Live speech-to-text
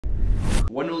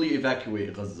When will you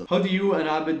evacuate Gaza? How do you and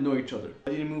Abid know each other?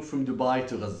 How did you move from Dubai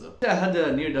to Gaza? I had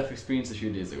a near-death experience a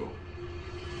few days ago.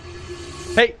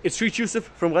 Hey, it's Street Yusuf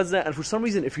from Gaza, and for some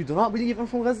reason, if you do not believe I'm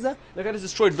from Gaza, look at this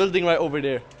destroyed building right over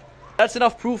there. That's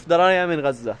enough proof that I am in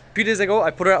Gaza. A few days ago,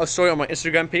 I put out a story on my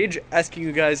Instagram page asking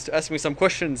you guys to ask me some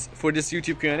questions for this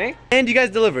YouTube Q&A, and you guys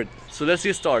delivered. So let's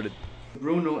get started.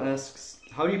 Bruno asks,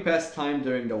 how do you pass time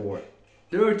during the war?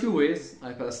 There are two ways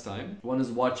I pass time. One is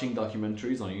watching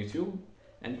documentaries on YouTube,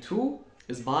 and two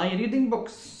is by reading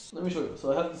books. Let me show you.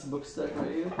 So I have this book stack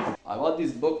right here. I bought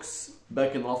these books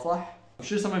back in Rafah. I'm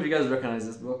sure some of you guys recognize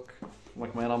this book,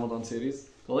 like my Ramadan series.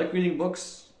 So I like reading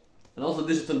books, and also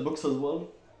digital books as well,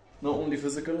 not only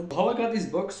physical. How I got these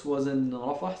books was in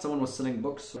Rafah. Someone was selling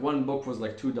books. One book was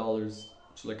like $2.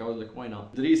 So I was like, why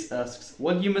not? Dries asks,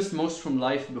 what do you miss most from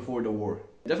life before the war?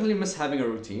 Definitely miss having a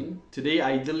routine. Today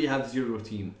I literally have zero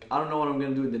routine. I don't know what I'm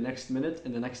gonna do in the next minute,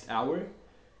 in the next hour,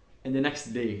 in the next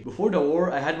day. Before the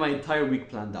war, I had my entire week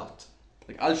planned out.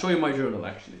 Like, I'll show you my journal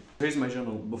actually. Here's my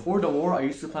journal. Before the war, I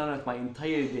used to plan out my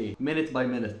entire day, minute by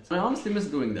minute. And I honestly miss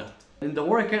doing that. In the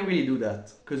war, I can't really do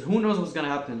that, because who knows what's gonna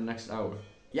happen in the next hour.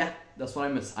 Yeah, that's what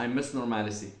I miss. I miss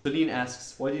normalcy. Celine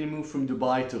asks, why did you move from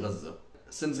Dubai to Gaza?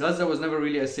 Since Gaza was never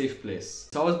really a safe place.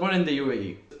 So I was born in the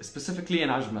UAE, specifically in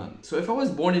Ajman. So if I was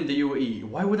born in the UAE,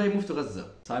 why would I move to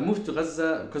Gaza? So I moved to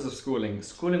Gaza because of schooling.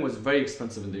 Schooling was very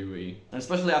expensive in the UAE. And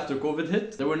especially after COVID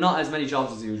hit, there were not as many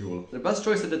jobs as usual. The best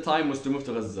choice at the time was to move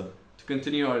to Gaza, to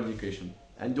continue our education.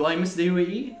 And do I miss the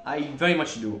UAE? I very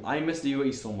much do. I miss the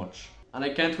UAE so much. And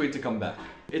I can't wait to come back.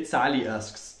 It's Ali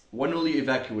asks, when will you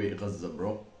evacuate Gaza,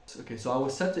 bro? Okay, so I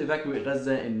was set to evacuate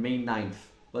Gaza in May 9th.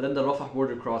 But then the Rafah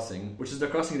border crossing, which is the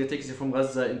crossing that takes you from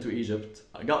Gaza into Egypt,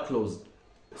 got closed.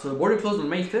 So the border closed on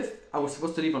May 5th, I was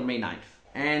supposed to leave on May 9th.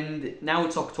 And now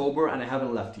it's October and I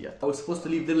haven't left yet. I was supposed to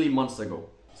leave literally months ago.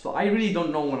 So I really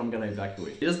don't know when I'm gonna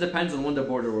evacuate. It just depends on when the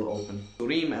border will open.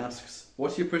 Reem asks,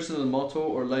 what's your personal motto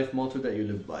or life motto that you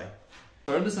live by?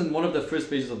 I read this in one of the first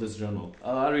pages of this journal.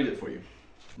 I'll read it for you.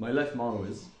 My life motto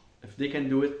is, if they can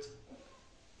do it,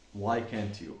 why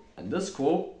can't you? And this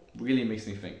quote really makes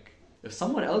me think. If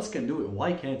someone else can do it,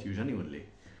 why can't you, genuinely?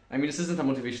 I mean, this isn't a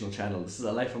motivational channel. This is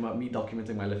a life about me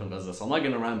documenting my life in Gaza, so I'm not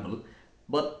gonna ramble,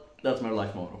 but that's my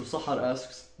life motto. Sahar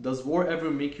asks, does war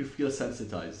ever make you feel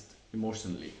sensitized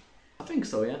emotionally? I think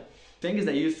so, yeah. Things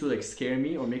that used to like scare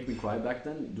me or make me cry back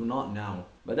then do not now.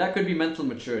 But that could be mental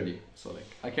maturity. So like,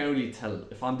 I can't really tell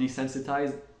if I'm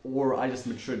desensitized or I just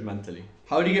matured mentally.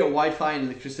 How do you get Wi-Fi and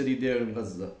electricity there in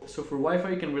Gaza? So for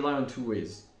Wi-Fi, you can rely on two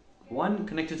ways. One,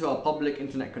 connected to a public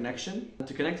internet connection. And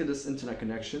to connect to this internet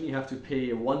connection, you have to pay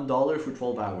 $1 for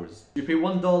 12 hours. You pay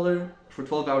 $1 for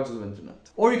 12 hours of internet.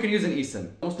 Or you can use an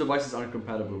eSIM. Most devices aren't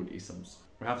compatible with eSIMs.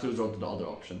 We have to resort to the other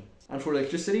option. And for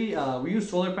electricity, we use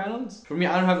solar panels. For me,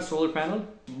 I don't have a solar panel,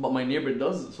 but my neighbor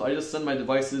does. So I just send my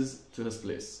devices to his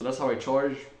place. So that's how I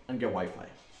charge and get Wi-Fi.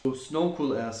 So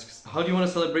Snowcool asks, how do you want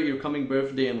to celebrate your coming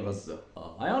birthday in Gaza?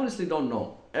 I honestly don't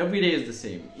know. Every day is the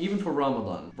same, even for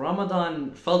Ramadan.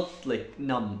 Ramadan felt like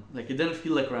numb, like it didn't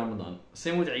feel like Ramadan.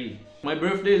 Same with Eid. My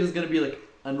birthday is gonna be like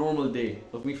a normal day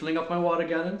of me filling up my water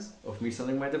gallons, of me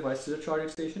sending my device to the charging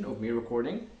station, of me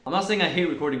recording. I'm not saying I hate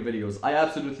recording videos. I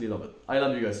absolutely love it. I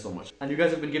love you guys so much. And you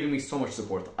guys have been giving me so much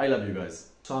support. I love you guys.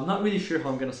 So I'm not really sure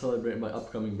how I'm gonna celebrate my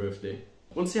upcoming birthday.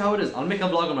 We'll see how it is. I'll make a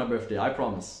vlog on my birthday, I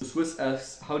promise. The Swiss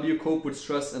asks, how do you cope with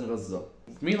stress in Gaza?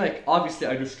 For me, like, obviously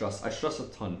I do stress. I stress a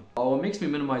ton. What makes me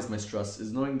minimize my stress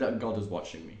is knowing that God is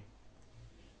watching me.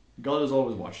 God is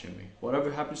always watching me. Whatever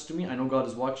happens to me, I know God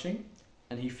is watching,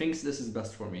 and He thinks this is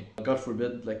best for me. God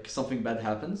forbid, like, something bad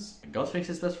happens, God thinks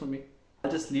it's best for me. I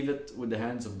just leave it with the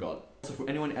hands of God. So for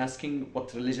anyone asking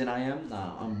what religion I am,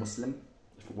 I'm Muslim,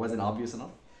 if it wasn't obvious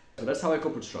enough. So that's how I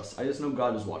cope with stress. I just know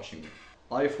God is watching me.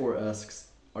 I4 asks,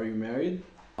 are you married?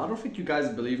 I don't think you guys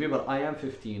believe me, but I am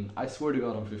 15. I swear to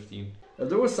God I'm 15. If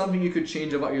there was something you could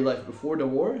change about your life before the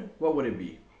war, what would it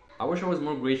be? I wish I was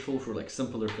more grateful for like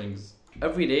simpler things.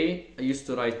 Every day, I used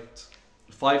to write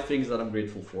 5 things that I'm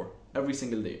grateful for. Every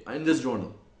single day, in this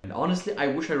journal. And honestly, I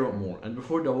wish I wrote more. And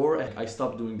before the war, I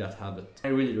stopped doing that habit. I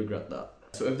really regret that.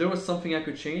 So if there was something I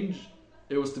could change,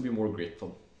 it was to be more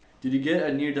grateful. Did you get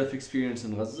a near-death experience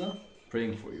in Gaza?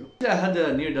 Praying for you. I had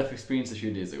a near-death experience a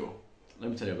few days ago.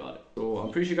 Let me tell you about it. So I'm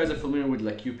pretty sure you guys are familiar with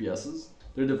like UPSs.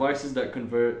 They're devices that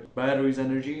convert batteries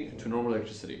energy to normal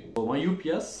electricity. So my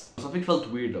UPS, something felt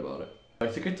weird about it. I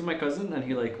took it to my cousin and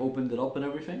he like opened it up and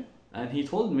everything. And he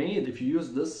told me that if you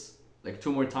use this like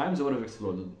 2 more times, it would have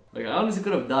exploded. Like I honestly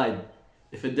could have died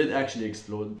if it did actually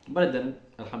explode. But it didn't,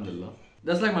 alhamdulillah.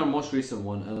 That's like my most recent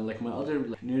one. And like my other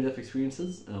like, near-death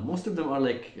experiences, most of them are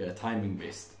like timing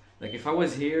based. Like if I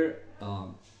was here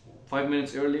 5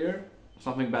 minutes earlier,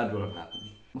 something bad would have happened.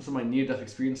 Most of my near-death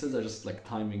experiences are just like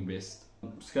timing based.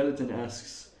 Skeleton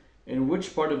asks, in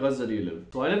which part of Gaza do you live?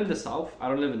 So I live in the south, I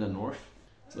don't live in the north.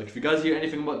 So like if you guys hear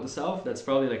anything about the south, that's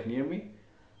probably like near me.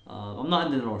 I'm not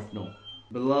in the north, no.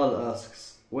 Bilal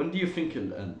asks, when do you think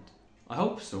it'll end? I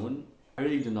hope soon. I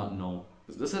really do not know.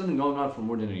 This has been going on for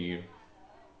more than a year.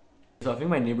 So I think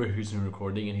my neighbor hears me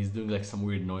recording and he's doing like some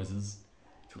weird noises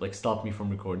to like stop me from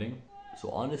recording. So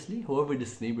honestly, whoever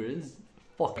this neighbor is,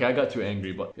 fuck. Okay, I got too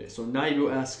angry, but... Okay, so Naibu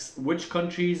asks, which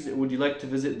countries would you like to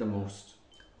visit the most?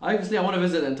 Obviously, I want to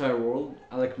visit the entire world.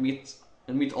 I like meet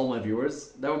all my viewers.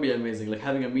 That would be amazing, like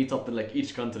having a meetup in like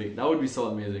each country. That would be so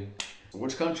amazing. So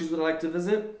which countries would I like to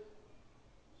visit?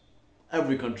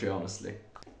 Every country, honestly.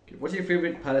 Okay, what's your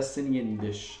favorite Palestinian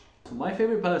dish? So my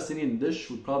favorite Palestinian dish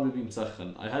would probably be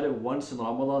مسخن. I had it once in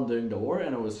Ramadan during the war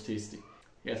and it was tasty.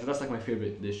 Yeah, so that's like my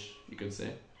favorite dish, you could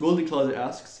say. Golden Closet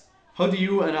asks, how do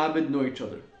you and Abid know each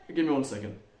other? Give me 1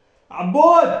 second.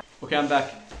 Abud! Okay, I'm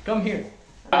back. Come here.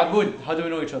 Abud, how do we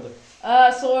know each other?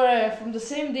 So we're from the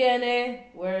same DNA,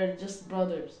 we're just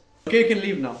brothers. Okay, you can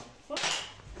leave now.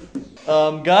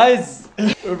 Guys,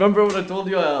 remember what I told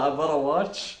you I bought a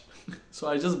watch? So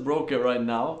I just broke it right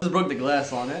now. Just broke the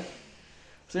glass on it.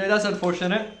 So yeah, that's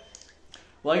unfortunate.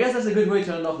 Well, I guess that's a good way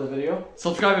to end off the video.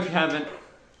 Subscribe if you haven't.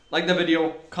 Like the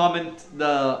video. Comment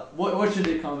the... What should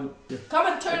they comment? Yeah.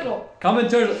 Comment turtle. Comment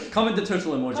the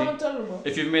turtle emoji. Comment turtle, bro.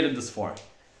 If you've made it this far.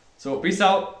 So peace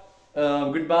out.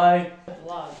 Goodbye.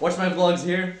 Watch my vlogs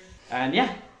here. And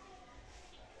yeah.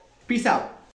 Peace out.